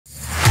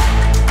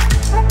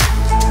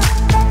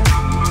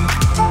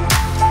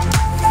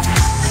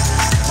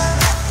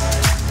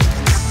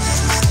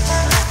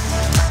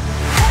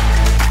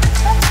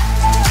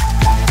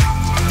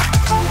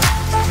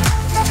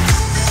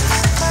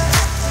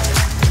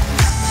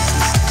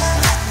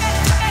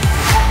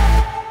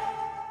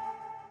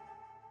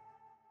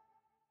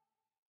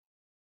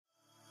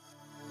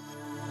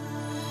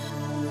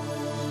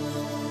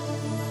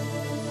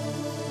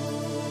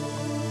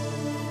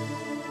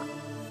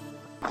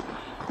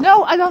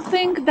no, I don't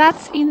think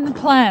that's in the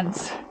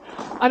plans.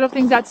 I don't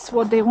think that's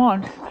what they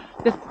want.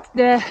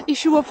 The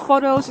issue of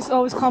photos is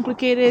always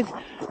complicated.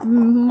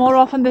 More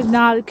often than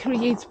not, it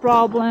creates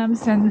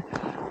problems and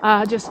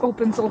just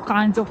opens all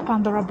kinds of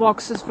Pandora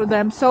boxes for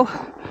them. So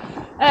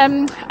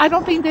I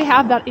don't think they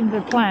have that in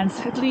their plans,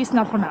 at least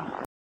not for now.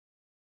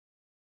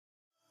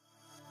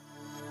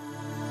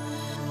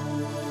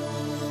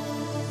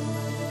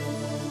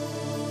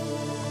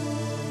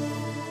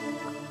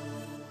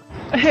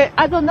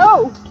 I don't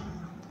know.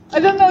 I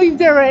don't know if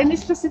there are any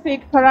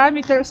specific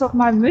parameters of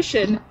my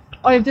mission,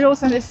 or if there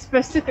was any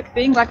specific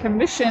thing like a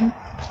mission.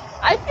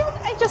 I think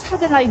I just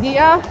had an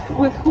idea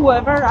with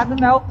whoever, I don't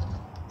know,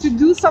 to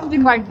do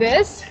something like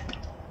this.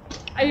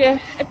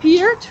 I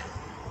appeared,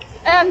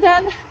 and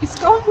then it's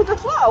going with the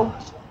flow.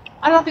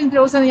 I don't think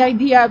there was any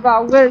idea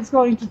about where it's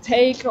going to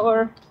take,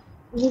 or,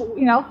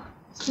 you know,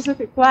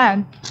 specific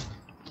plan,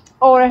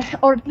 or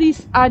at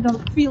least I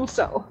don't feel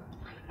so.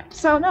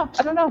 So no,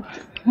 I don't know.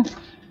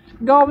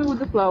 Going with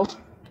the flow.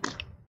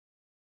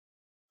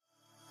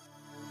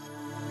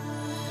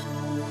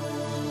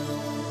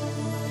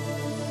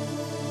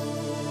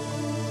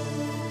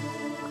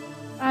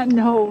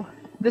 No,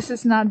 this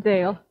is not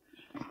Dale.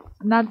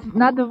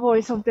 Not the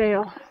voice of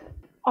Dale.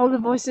 All the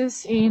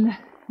voices in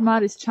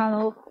Mari's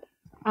channel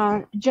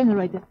are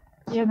generated.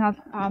 They're not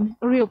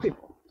real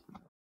people.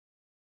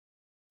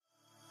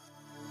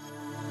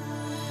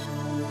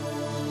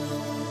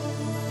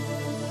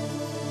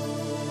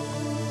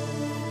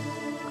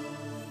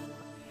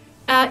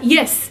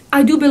 Yes,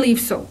 I do believe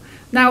so.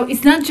 Now,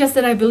 it's not just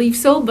that I believe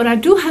so, but I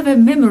do have a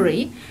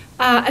memory,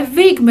 a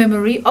vague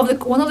memory of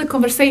one of the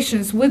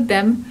conversations with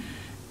them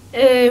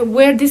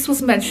where this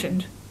was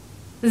mentioned.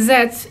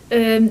 That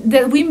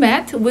we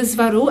met with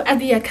SWARUU at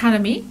the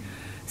academy,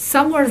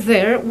 somewhere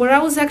there, where I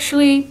was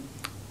actually,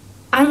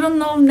 I don't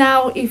know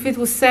now if it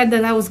was said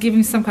that I was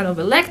giving some kind of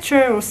a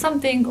lecture or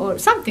something.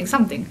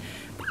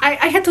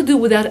 I had to do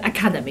with that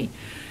academy.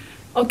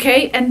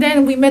 Okay, and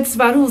then we met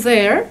SWARUU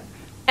there.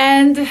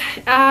 And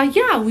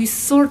yeah, we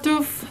sort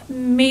of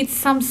made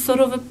some sort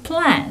of a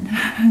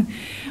plan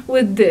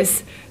with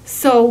this.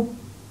 So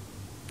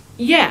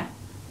yeah,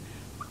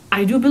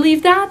 I do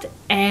believe that,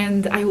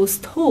 and I was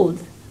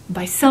told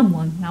by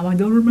someone, now I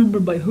don't remember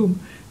by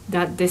whom,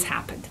 that this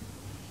happened.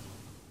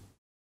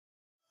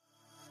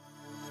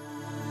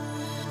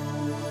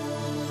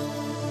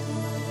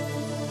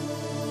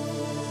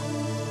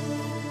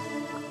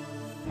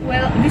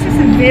 Well, this is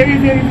a very,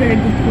 very, very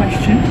good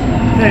question.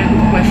 Very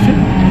good question.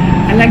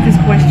 I like this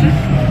question.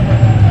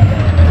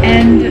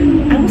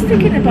 And I was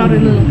thinking about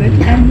it a little bit,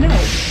 and no,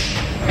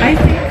 I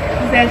think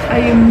that I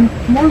am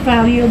more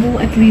valuable,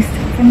 at least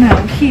for now,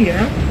 here,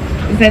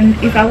 than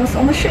if I was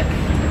on a ship.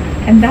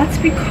 And that's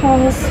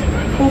because,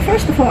 well,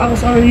 first of all, I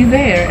was already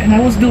there, and I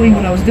was doing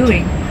what I was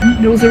doing.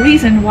 There was a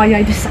reason why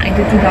I decided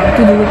to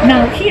do it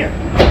now here.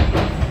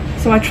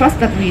 So I trust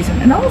that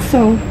reason. And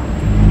also,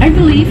 I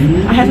believe,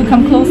 I have to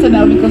come closer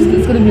now because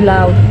it's going to be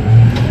loud.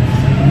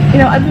 You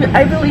know,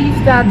 I believe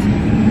that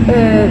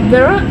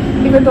there are,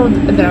 even though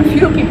there are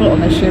few people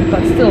on the ship,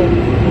 but still,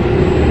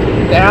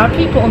 there are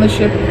people on the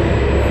ship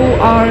who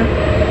are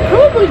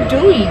probably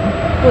doing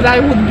what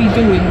I would be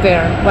doing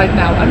there right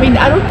now. I mean,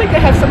 I don't think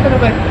I have some kind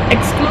of an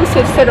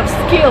exclusive set of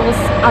skills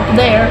up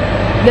there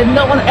that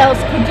no one else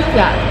could do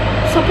that.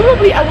 So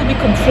probably I would be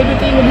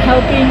contributing and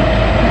helping,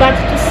 but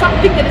to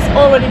something that is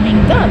already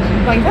being done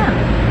by them.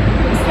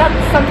 It's not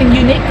something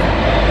unique,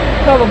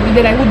 probably,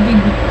 that I would be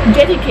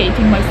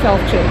dedicating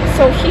myself to.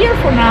 So here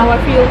for now I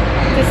feel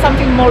there's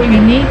something more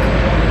unique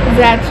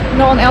that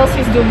no one else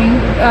is doing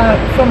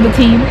from the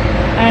team.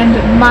 And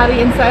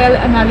Mari and Sael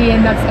and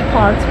ARIEN, that's a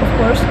part, of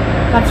course,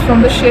 that's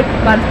from the ship,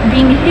 but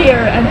being here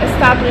and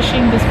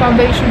establishing this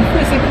foundation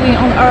physically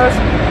on Earth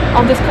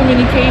of this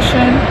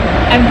communication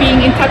and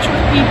being in touch with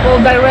people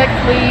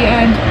directly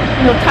and,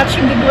 you know,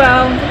 touching the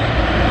ground,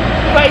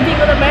 riding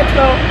on a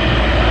metro,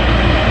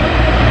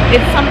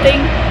 it's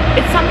something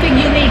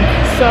unique.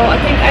 So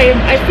I think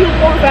I feel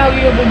more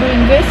valuable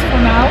doing this for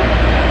now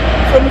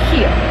from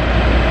here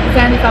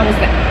than if I was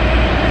there.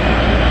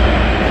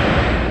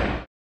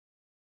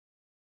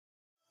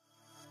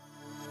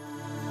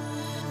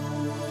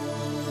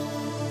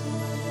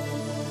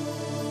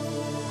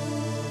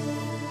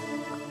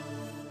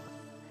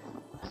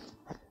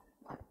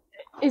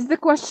 Is the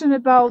question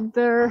about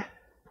their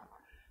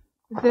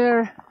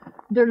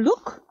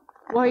look?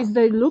 Why is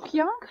they look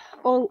young,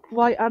 or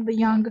why are they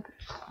young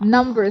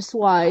numbers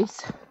wise?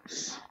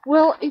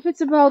 Well, if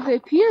it's about the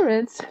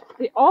appearance,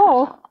 they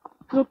all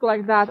look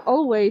like that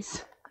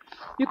always.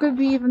 You could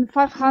be even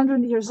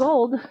 500 years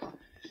old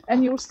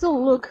and you'll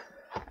still look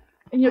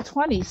in your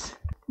 20s.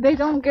 They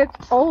don't get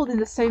old in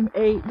the same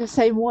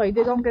way.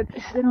 They don't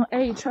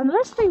age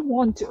unless they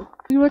want to.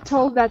 We were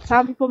told that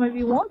some people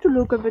maybe want to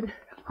look a bit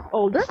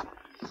older.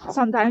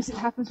 Sometimes it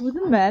happens with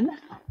the men,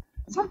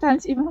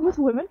 sometimes even with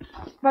women,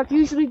 but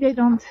usually they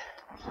don't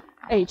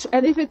age.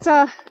 And if it's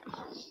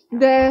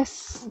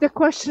the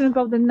question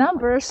about the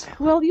numbers,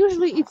 well,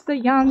 usually it's the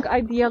young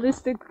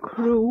idealistic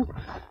crew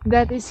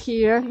that is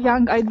here,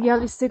 young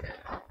idealistic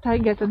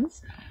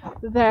Taigetans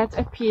that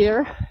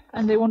appear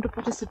and they want to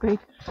participate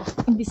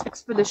in these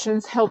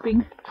expeditions,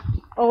 helping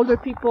older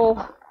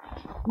people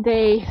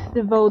they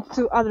devote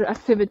to other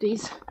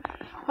activities.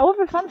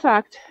 However, fun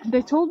fact,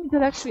 they told me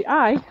that actually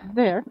I'm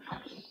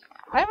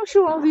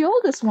actually one of the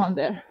oldest one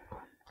there,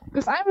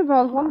 because I'm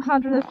about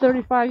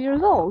 135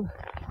 years old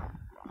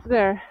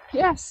there.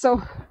 Yes,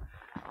 so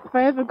if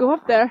I ever go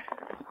up there,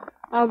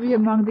 I'll be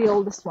among the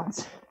oldest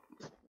ones.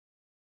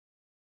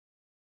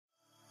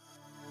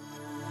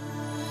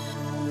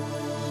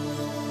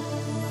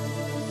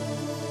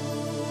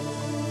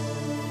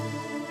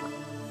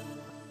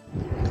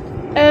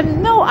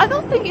 No, I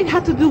don't think it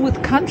had to do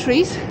with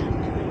countries.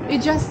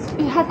 It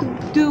had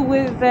to do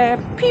with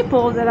the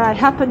people that I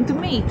happened to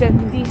meet,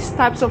 and these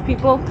types of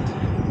people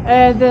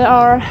that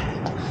are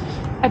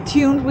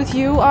attuned with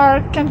you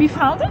can be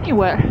found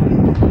anywhere.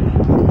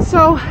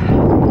 So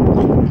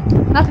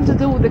nothing to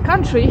do with the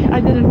country. I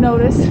didn't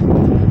notice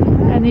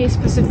any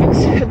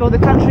specifics about the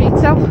country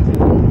itself,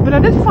 but I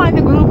did find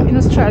a group in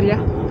Australia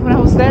when I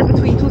was there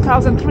between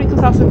 2003 and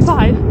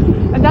 2005,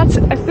 and that's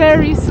a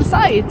fairy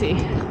society.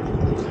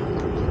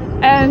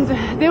 And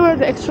they were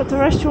the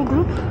extraterrestrial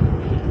group,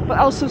 but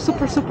also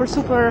super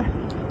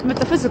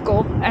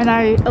metaphysical, and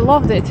I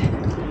loved it.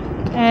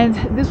 And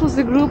this was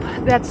the group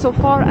that so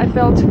far I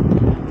felt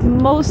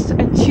most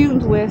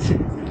attuned with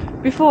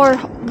before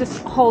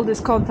this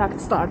contact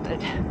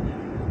started.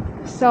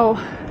 So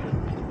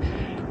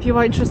if you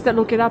are interested,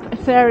 look it up, a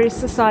fairy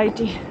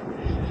society.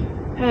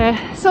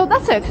 So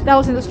that's it, that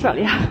was in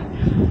Australia.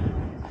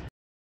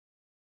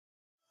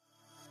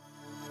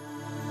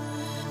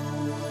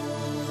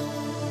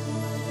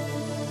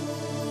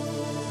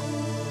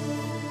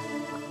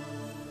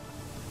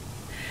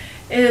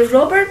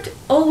 Robert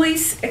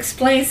always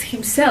explains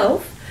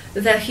himself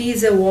that he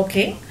is a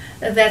walking,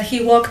 that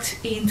he walked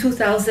in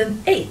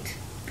 2008,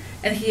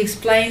 and he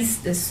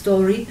explains the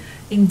story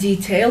in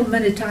detail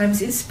many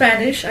times in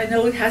Spanish. I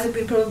know it hasn't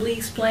been probably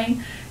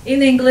explained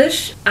in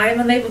English. I am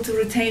unable to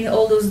retain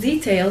all those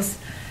details,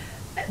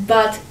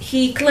 but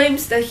he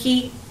claims that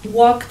he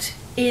walked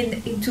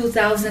in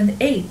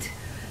 2008,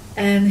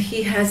 and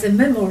he has a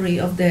memory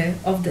of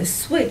the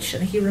switch,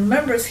 and he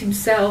remembers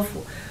himself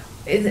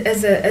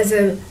as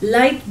a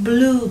light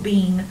blue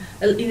being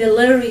in a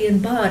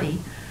Lyrian body.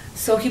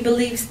 So he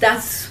believes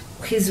that's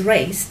his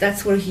race,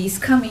 that's where he's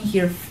coming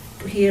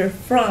here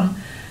from.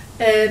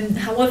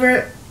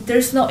 However,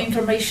 there's no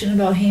information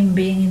about him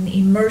being in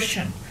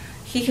immersion.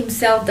 He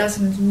himself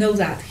doesn't know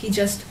that. He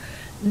just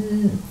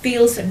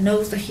feels and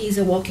knows that he's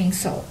a walking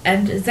soul.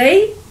 And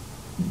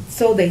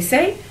so they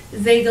say,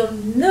 they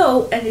don't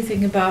know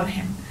anything about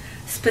him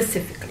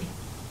specifically.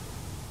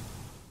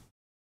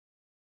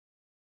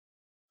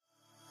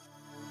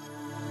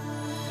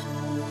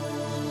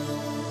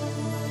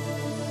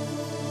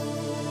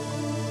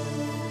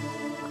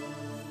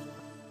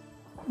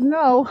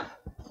 No,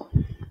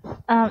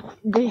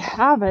 they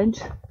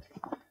haven't.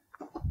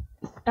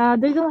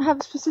 They don't have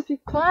a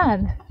specific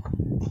plan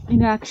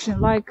in action,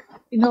 like,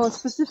 a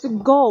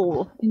specific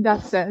goal in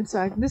that sense.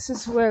 Like, this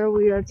is where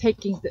we are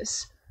taking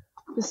this.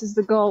 This is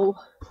the goal.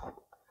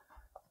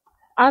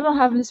 I don't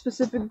have any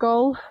specific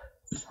goal,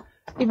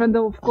 even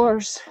though, of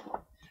course,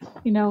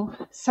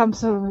 some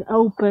sort of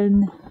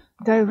open,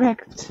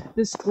 direct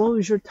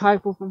disclosure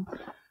type of a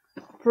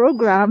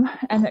program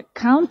and a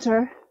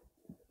counter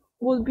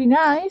would be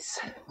nice.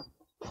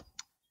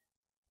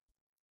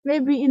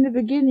 Maybe in the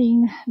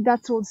beginning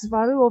that's what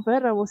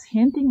SWARUU was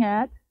hinting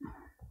at,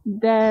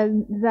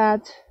 then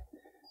that's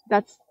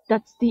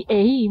the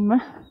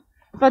aim,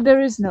 but there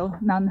is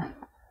none.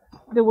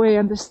 The way I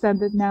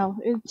understand it now,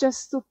 it's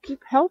just to keep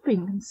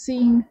helping and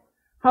seeing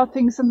how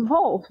things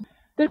evolve.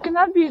 There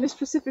cannot be any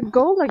specific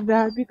goal like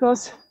that,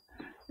 because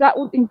that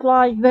would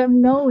imply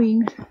them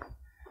knowing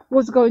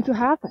what's going to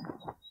happen,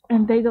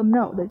 and they don't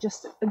know. They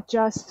just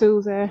adjust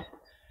to the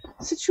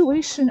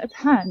situation at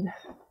hand,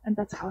 and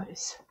that's how it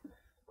is.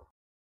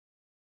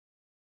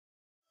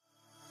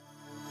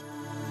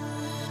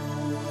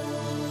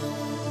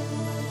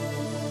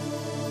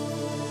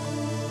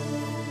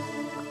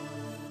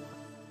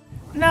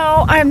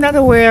 No, I'm not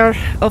aware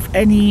of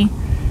any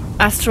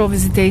astral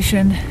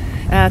visitation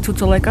to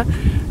Toleka.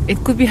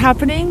 It could be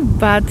happening,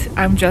 but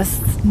I'm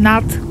just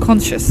not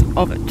conscious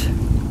of it.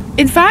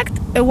 In fact,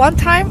 one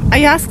time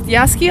I asked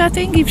Yaski, I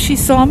think, if she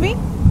saw me,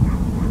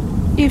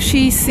 if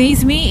she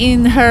sees me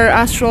in her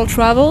astral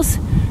travels.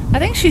 I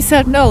think she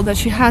said no, that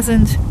she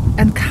hasn't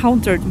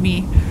encountered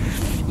me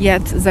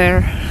yet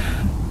there.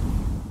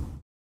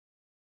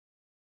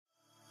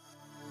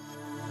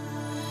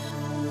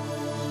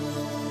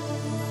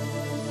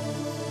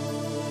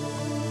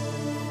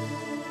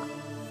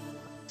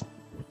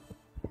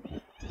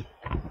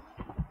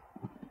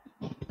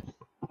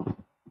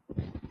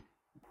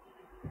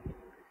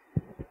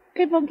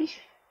 Okay, Bongi,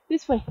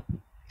 this way.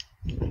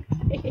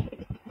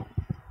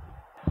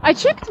 I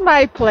checked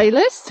my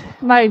playlist,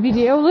 my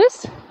video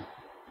list,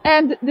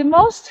 and the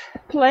most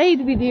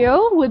played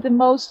video with the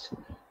most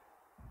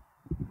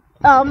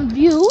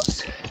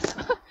views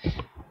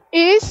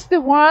is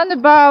the one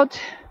about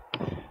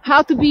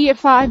how to be a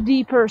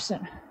 5D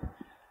person,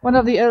 one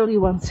of the early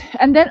ones.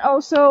 And then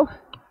also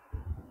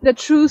the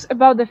truth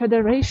about the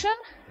Federation,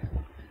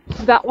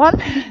 that one,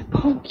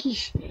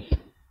 Bonkish.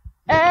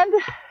 And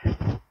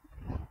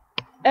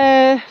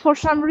for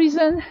some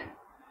reason,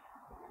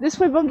 this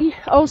way Bongi,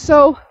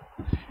 also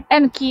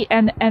Enki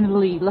and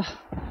Enlil,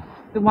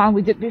 the one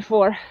we did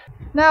before.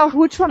 Now,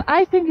 which one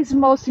I think is the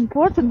most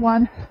important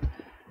one?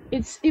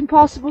 It's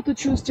impossible to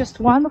choose just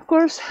one, of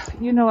course,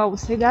 you know I would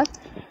say that,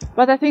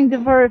 but I think the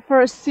very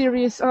first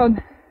series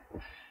on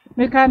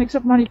mechanics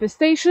of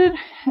manifestation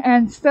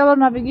and stellar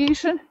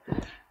navigation,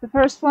 the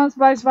first ones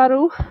by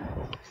SWARUU,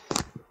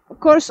 of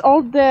course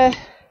all the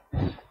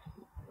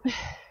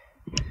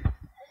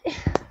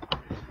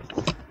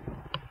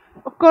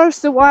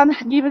the one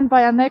given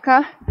by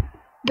Aneka,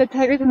 the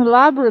Titan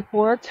lab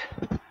report,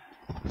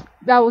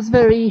 that was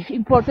very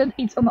important.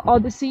 It's on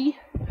Odyssey.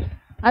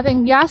 I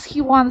think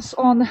Yaski one's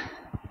on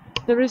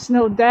there is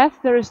no death,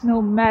 there is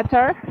no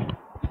matter,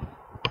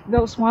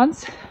 those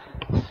ones,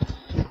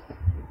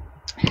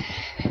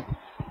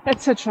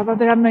 etc. But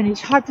there are many,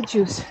 it's hard to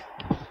choose.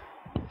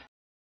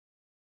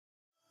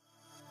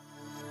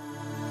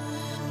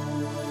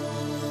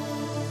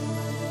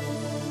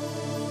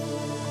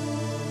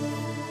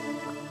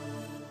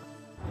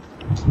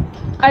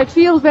 I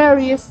feel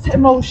various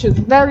emotions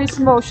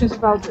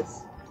about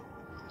this.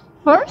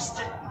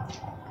 First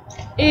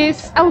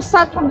is, I will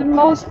start from the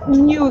most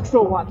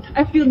neutral one.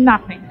 I feel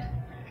nothing.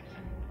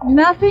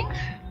 Nothing.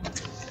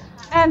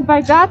 And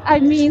by that I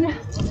mean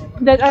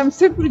that I'm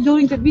simply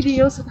doing the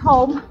videos at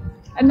home,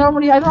 and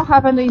normally I don't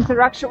have any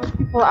interaction with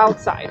people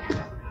outside.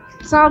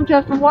 So I'm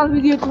just from one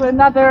video to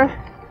another,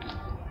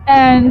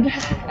 and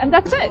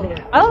that's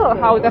it. I don't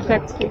know how it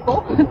affects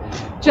people,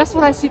 just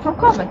what I see from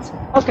comments.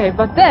 Okay,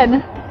 but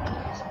then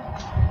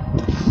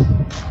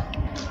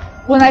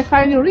when I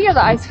finally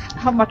realize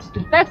how much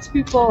it affects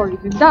people, or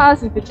if it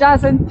does, if it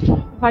doesn't,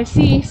 if I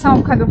see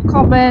some kind of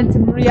comments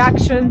and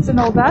reactions and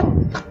all that,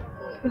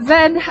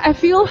 then I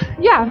feel,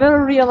 yeah,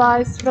 very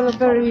realized,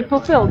 very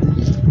fulfilled,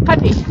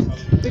 happy,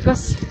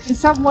 because in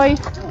some way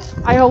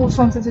I always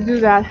wanted to do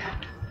that.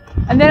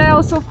 And then I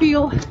also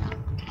feel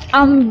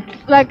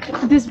like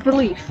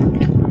disbelief,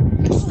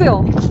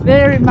 still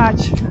very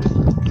much,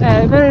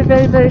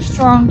 very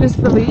strong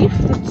disbelief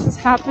that this is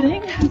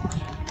happening.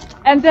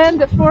 And then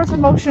the fourth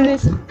emotion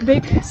is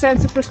big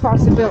sense of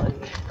responsibility.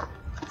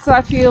 So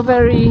I feel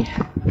very,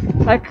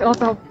 like, a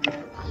lot of,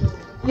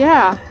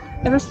 yeah,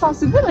 a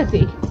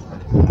responsibility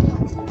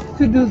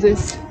to do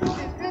this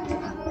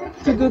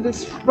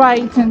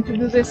right, and to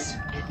do this,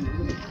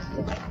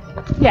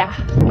 yeah.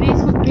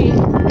 These would be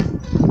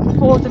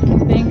four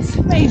different things,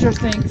 major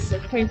things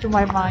that came to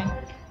my mind.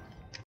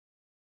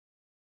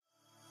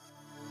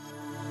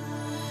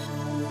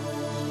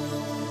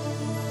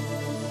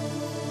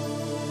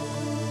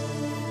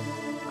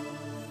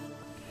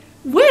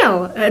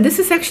 Well, this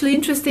is actually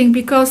interesting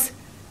because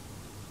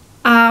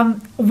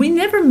we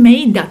never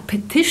made that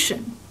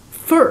petition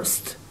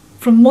first,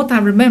 from what I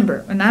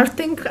remember, and I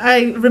think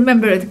I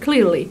remember it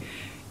clearly.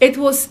 It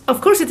was,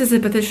 of course it is a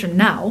petition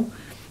now,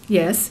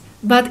 yes,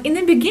 but in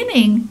the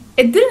beginning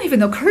it didn't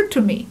even occur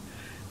to me.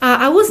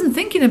 I wasn't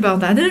thinking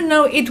about that. I didn't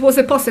know it was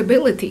a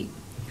possibility.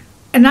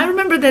 And I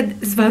remember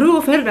that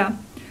SWARUU Ferra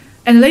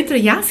and later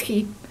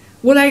Yaski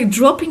were like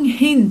dropping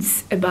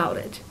hints about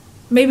it.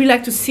 Maybe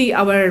like to see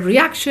our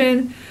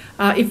reaction,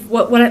 if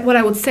what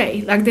I would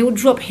say, like they would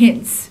drop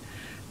hints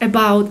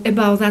about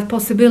that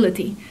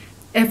possibility.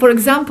 For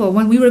example,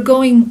 when we were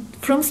going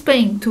from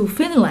Spain to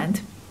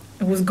Finland,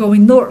 it was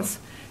going north.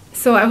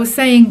 So I was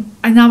saying,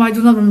 and now I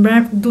do not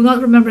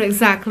remember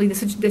exactly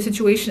the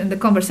situation and the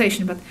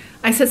conversation, but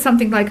I said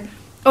something like,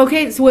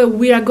 okay, so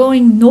we are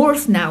going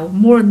north now,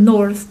 more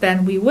north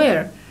than we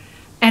were.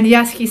 And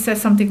Yaski says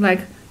something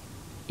like,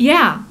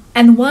 yeah,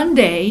 and one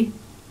day,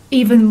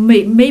 even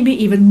maybe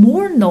even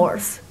more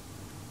north,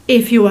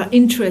 if you are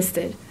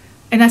interested.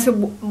 And I said,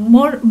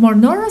 more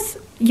north?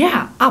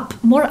 Yeah,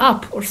 more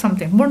up or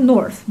something, more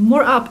north,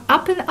 more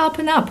up and up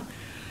and up.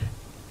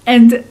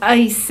 And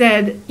I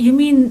said, you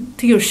mean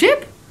to your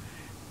ship?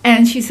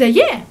 And she said,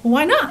 yeah,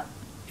 why not,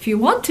 if you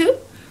want to,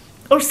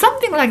 or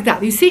something like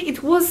that. You see,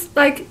 it was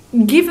like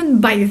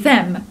given by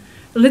them,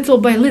 little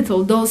by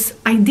little, those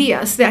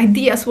ideas. The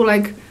ideas were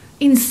like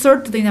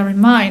inserted in our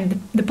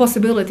mind, the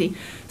possibility.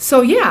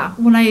 So yeah,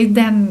 when I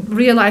then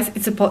realized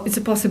it's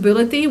a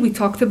possibility, we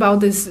talked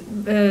about this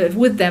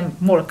with them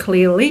more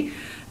clearly,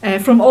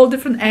 from all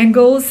different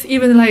angles,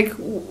 even like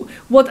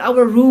what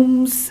our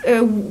rooms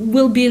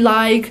will be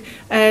like,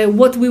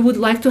 what we would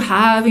like to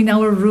have in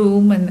our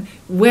room, and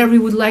where we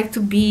would like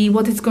to be,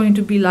 what it's going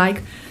to be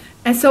like.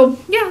 And so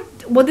yeah,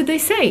 what did they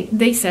say?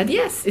 They said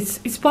yes,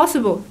 it's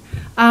possible.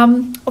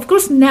 Of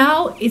course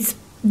now it's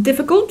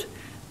difficult.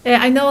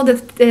 I know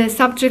that the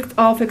subject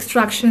of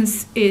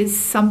extractions is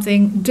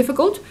something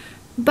difficult,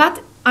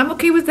 but I'm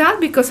okay with that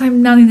because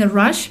I'm not in a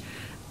rush.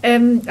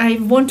 I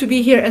want to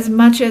be here as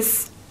much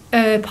as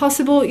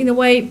possible, in a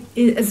way,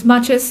 as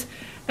much as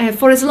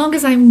for as long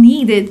as I'm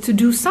needed to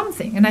do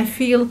something. And I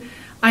feel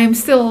I am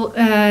still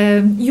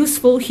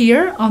useful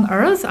here on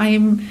Earth. I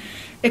am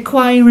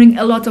acquiring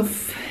a lot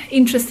of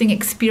interesting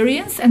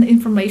experience and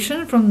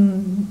information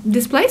from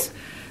this place.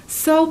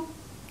 So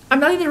I'm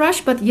not in a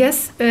rush, but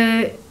yes,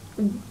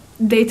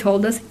 they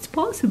told us it's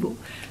possible.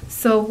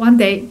 So one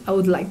day I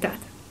would like that.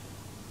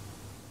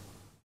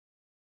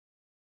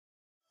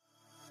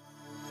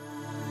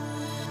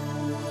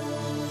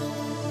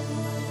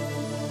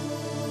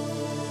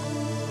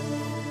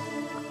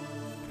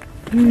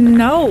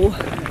 No,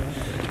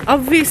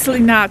 obviously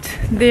not.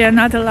 They are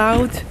not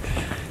allowed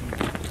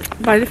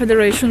by the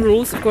Federation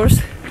rules, of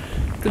course,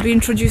 to be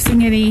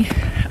introducing any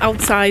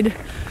outside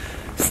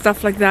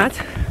stuff like that,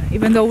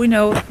 even though we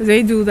know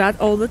they do that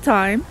all the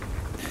time.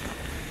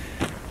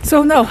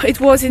 So no, it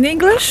was in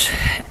English,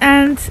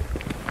 and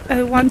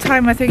one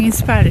time I think in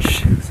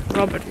Spanish.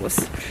 Robert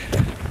was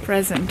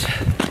present.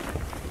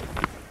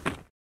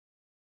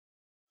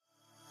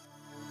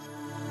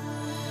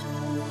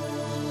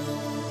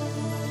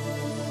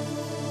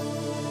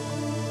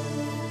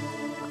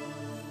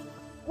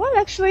 Well,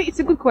 actually, it's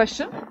a good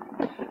question.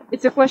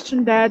 It's a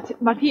question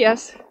that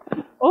Matthias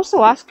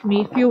also asked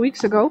me a few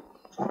weeks ago.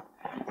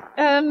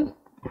 I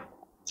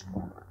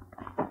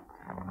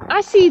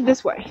see it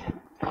this way.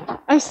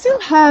 I still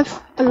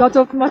have a lot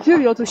of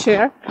material to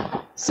share,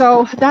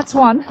 so that's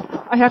one.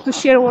 I have to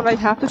share what I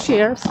have to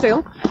share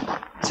still.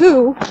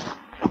 Two,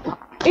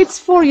 it's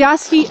for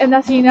Yaski and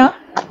Athena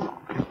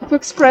to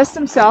express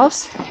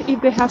themselves if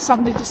they have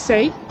something to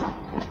say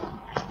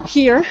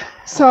here.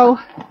 So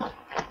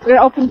we're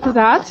open for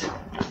that,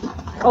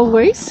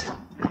 always.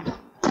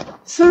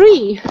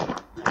 Three,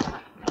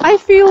 I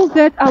feel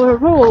that our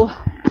role,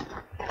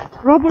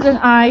 Robert and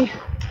I,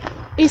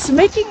 is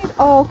making it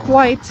all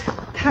quite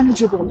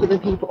tangible to the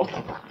people.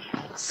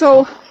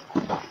 So,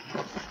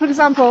 for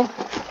example,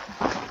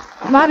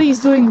 Mari is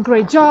doing a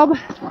great job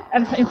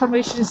and her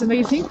information is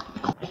amazing.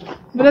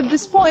 But at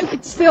this point,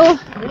 it's still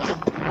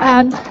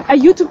a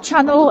YouTube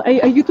channel,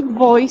 a YouTube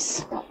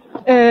voice.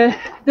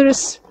 There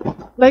is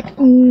like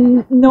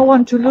no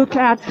one to look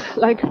at,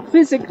 like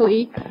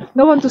physically,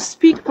 no one to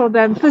speak for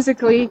them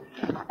physically,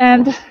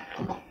 and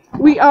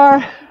we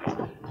are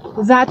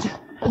that.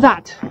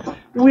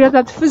 We are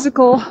that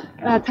physical,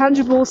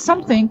 tangible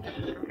something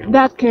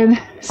that can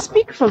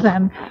speak for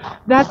them,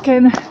 that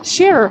can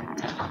share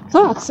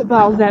thoughts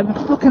about them.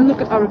 People can look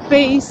at our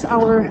face,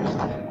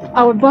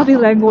 our body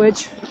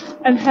language,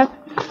 and have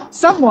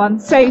someone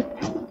say,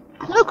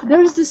 look,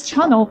 there is this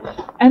channel,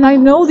 and I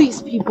know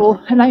these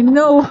people, and I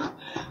know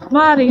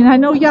Mari, and I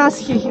know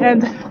Yaski,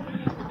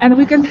 and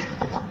we can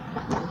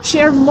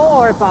share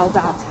more about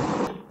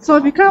that. So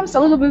it becomes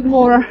a little bit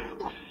more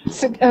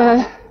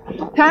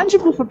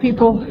tangible for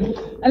people,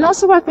 and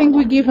also I think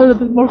we give a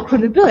little bit more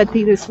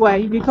credibility this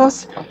way,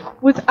 because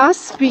with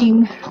us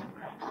being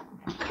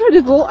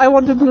credible, I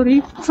want to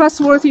believe,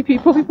 trustworthy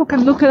people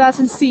can look at us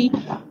and see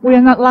we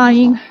are not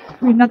lying,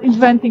 we're not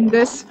inventing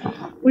this,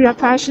 we are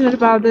passionate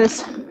about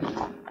this,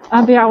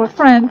 and they are our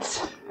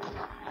friends.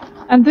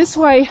 And this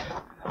way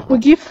we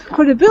give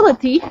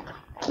credibility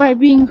by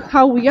being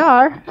how we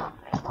are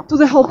to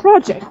the whole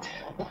project.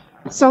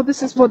 So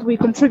this is what we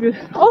contribute.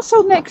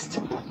 Also next,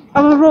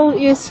 our role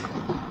is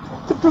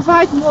to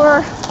provide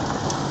more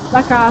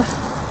like a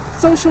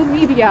social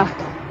media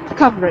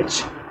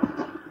coverage,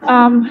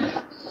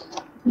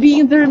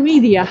 being their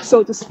media,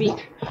 so to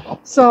speak.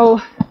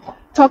 So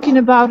talking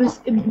about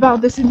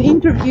this in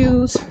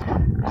interviews,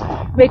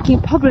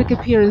 making public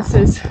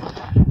appearances,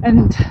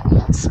 and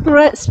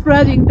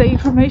spreading the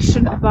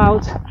information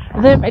about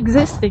them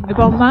existing,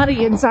 about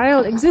Mari and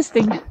Zael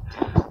existing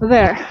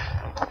there,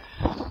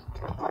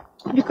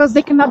 because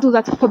they cannot do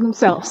that for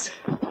themselves.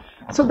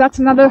 So that's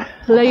another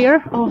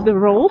layer of the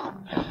role.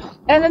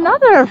 And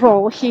another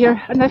role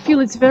here, and I feel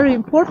it's very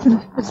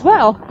important as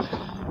well,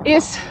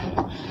 is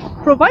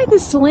provide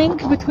this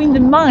link between the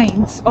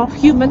minds of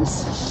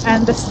humans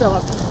and the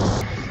stellar.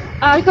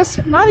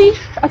 Because Mari,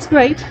 that's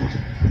great,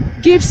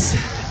 gives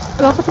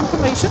a lot of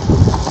information,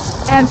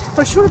 and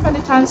for sure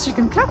many times she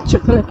can capture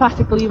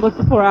telepathically what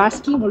people are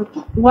asking or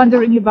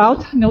wondering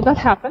about. I know that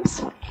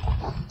happens.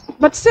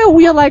 But still,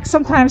 we are like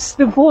sometimes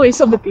the voice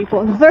of the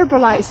people,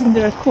 verbalizing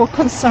their core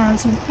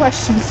concerns and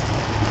questions.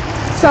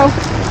 So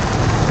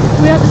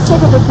we are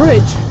sort of a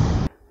bridge,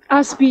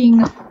 us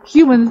being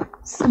human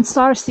and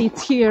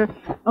starseeds here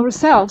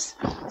ourselves.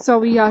 So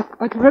we are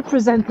like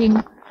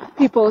representing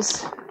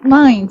people's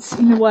minds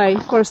in a way.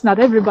 Of course, not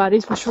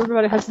everybody's, for sure,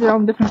 everybody has their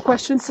own different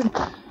questions and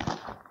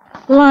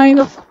line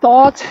of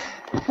thought,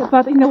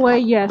 but in a way,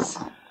 yes.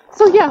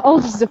 So yeah, all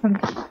these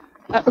different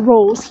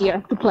roles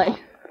here to play.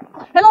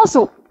 And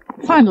also,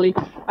 finally,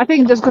 I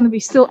think there's going to be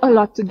still a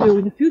lot to do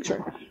in the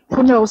future.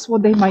 Who knows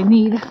what they might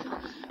need.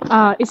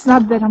 It's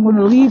not that I'm going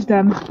to leave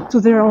them to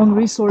their own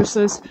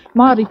resources,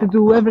 Mari to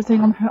do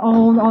everything on her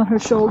own, on her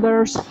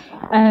shoulders,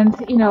 and,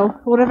 you know,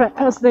 whatever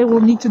else they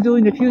will need to do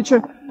in the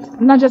future.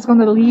 I'm not just going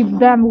to leave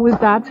them with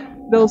that,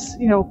 those,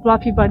 you know,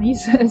 fluffy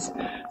bunnies, as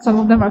some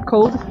of them are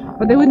called,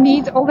 but they would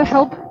need all the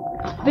help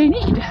they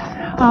need.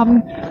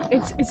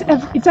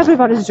 it's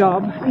everybody's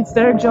job. It's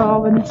their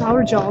job, and it's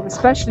our job,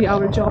 especially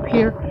our job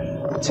here,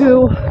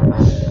 to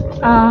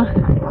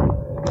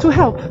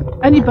help.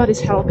 Anybody's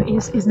help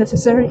is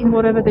necessary in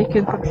whatever they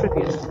can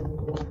contribute.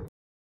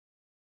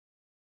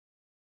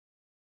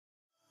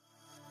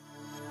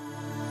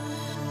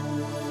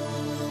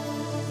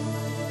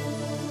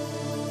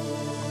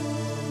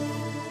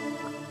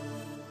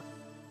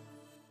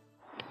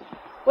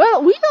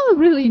 Well, we don't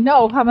really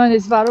know how many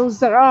SWARUUs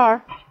there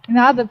are in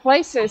other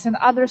places and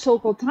other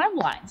so-called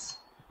timelines.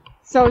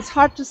 So it's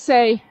hard to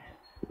say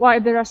why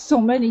there are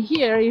so many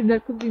here, if there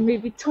could be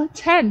maybe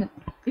 10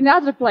 in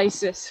other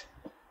places.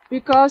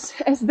 Because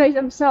as they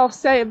themselves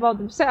say about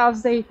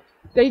themselves, they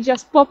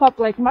just pop up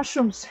like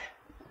mushrooms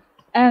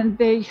and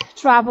they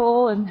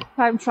travel and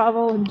time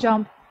travel and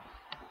jump.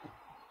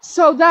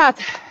 So that,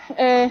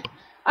 but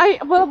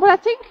I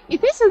think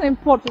it is an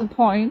important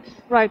point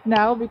right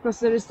now, because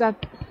there is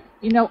that,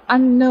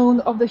 unknown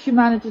of the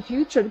humanity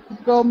future. It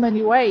could go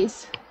many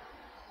ways.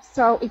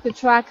 So it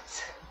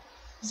attracts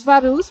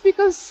SWARUUs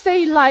because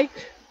they like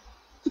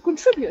to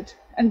contribute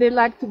and they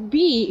like to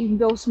be in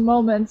those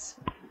moments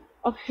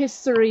of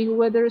history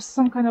where there is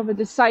some kind of a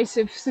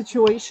decisive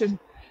situation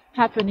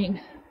happening.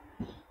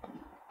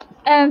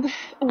 And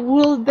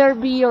will there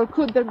be, or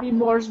could there be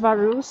more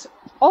SWARUUs?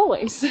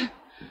 Always.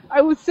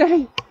 I would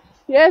say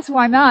yes,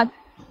 why not?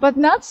 But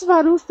not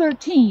SWARUU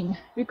 13,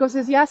 because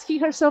as Yaski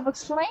herself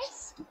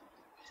explains,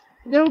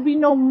 there will be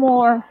no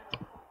more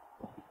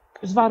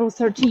SWARUU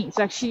 13. It's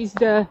like she's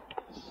the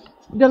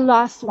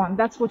last one.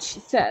 That's what she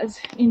says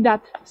in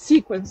that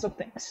sequence of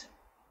things.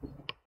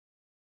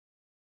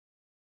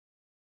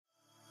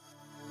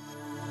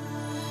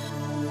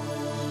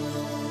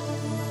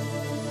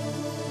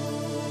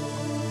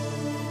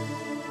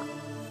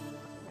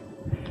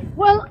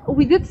 Well,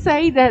 we did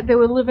say that they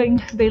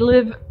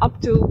live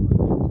up to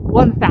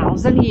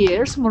 1,000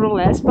 years, more or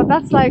less, but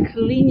that's like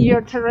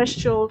linear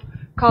terrestrial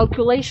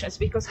calculations,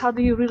 because how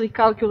do you really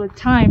calculate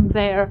time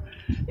there?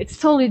 It's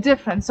totally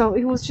different. So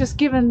it was just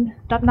given,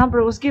 that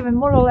number was given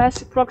more or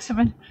less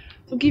approximate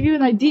to give you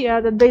an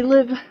idea that they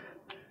live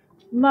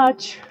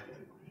much.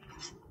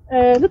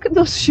 Look at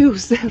those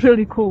shoes, they're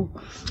really cool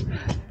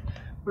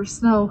for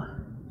snow.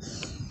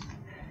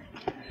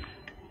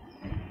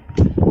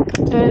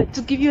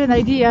 To give you an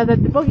idea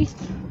that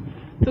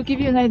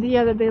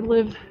they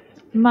live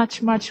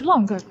much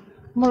longer,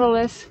 more or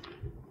less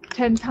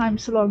 10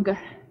 times longer.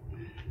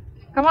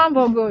 Come on,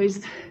 Bongo,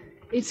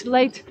 it's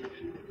late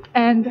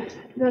and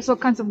there's all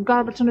kinds of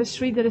garbage on the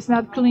street that is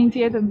not cleaned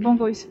yet, and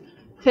Bongo is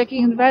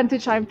taking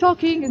advantage. I'm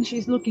talking and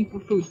she's looking for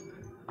food.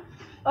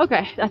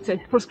 Okay, that's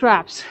it, for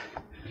scraps.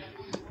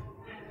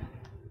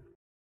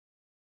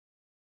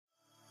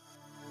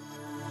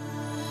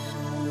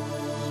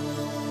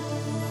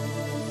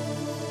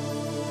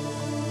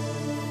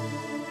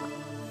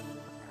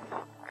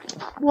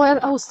 Well,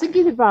 I was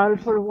thinking about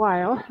it for a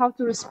while, how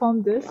to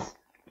respond to this,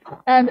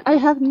 and I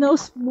have no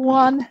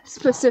one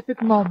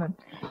specific moment.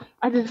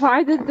 I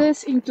divided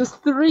this into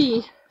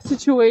 3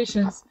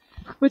 situations,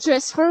 which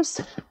is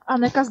first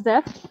Anneka's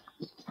death.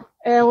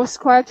 It was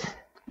quite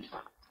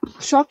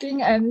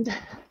shocking and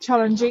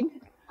challenging.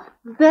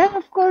 Then,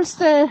 of course,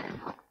 the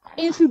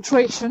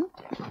infiltration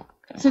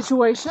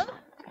situation,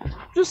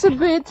 just a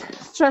bit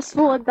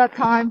stressful at that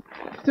time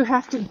to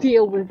have to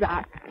deal with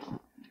that.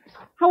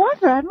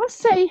 However, I must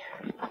say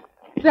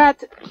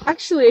that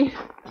actually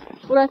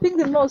what I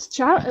think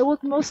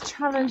what most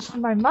challenged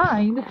my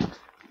mind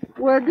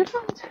were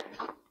different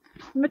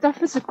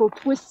metaphysical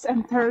twists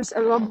and turns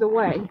along the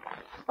way,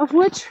 of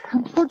which,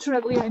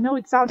 unfortunately, I know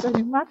it sounds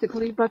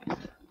enigmatically, but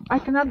I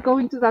cannot go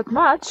into that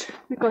much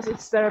because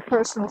it's their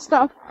personal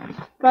stuff,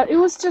 but it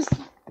was just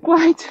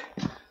quite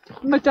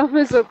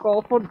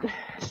metaphysical, for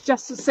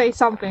just to say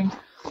something,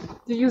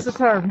 to use the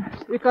term,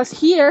 because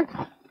here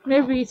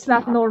maybe it's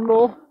not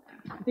normal,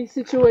 these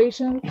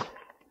situations,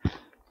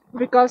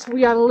 because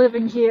we are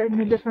living here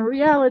in a different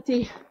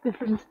reality,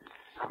 different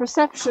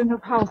perception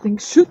of how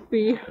things should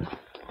be.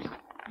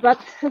 But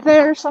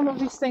there, some of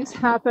these things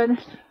happen,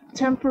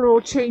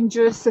 temporal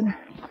changes, and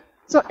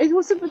so it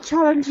was a bit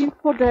challenging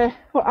for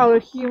our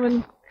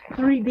human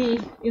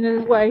 3D, in a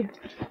way,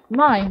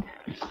 mind.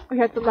 We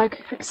had to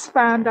like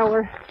expand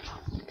our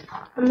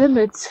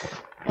limits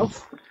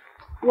of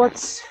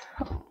what's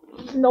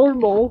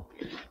normal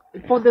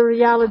for the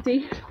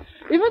reality.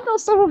 Even though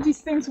some of these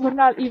things were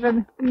not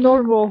even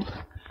normal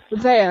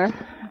there,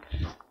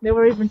 they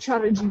were even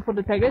challenging for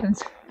the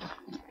Tagins.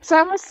 So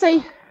I must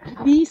say,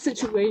 these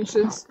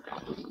situations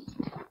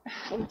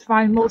I would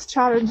find most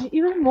challenging,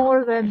 even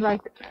more than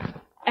like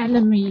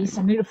enemies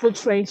and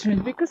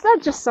infiltration, because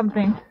that's just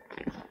something,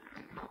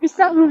 it's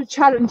not really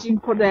challenging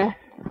for the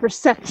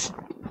perception.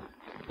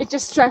 It's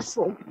just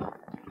stressful,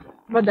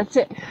 but that's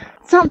it.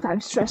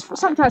 Sometimes stressful,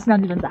 sometimes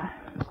not even that.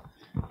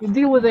 You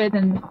deal with it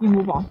and you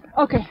move on.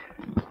 Okay.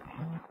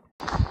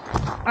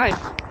 Right.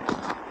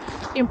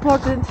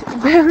 Important,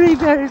 very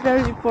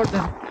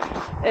important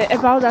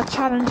about that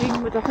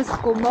challenging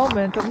metaphysical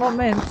moment or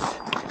moments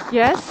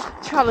Yes,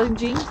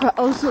 challenging, but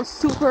also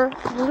super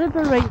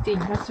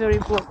liberating. That's very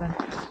important.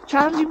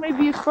 Challenging may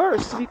be at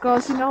first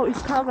because, you know,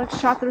 it's kind of like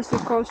shatters the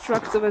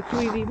constructs of a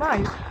 3D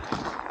mind,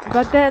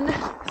 but then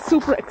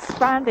super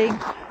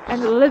expanding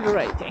and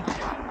liberating.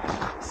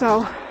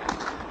 So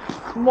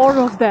more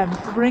of them,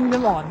 bring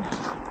them on.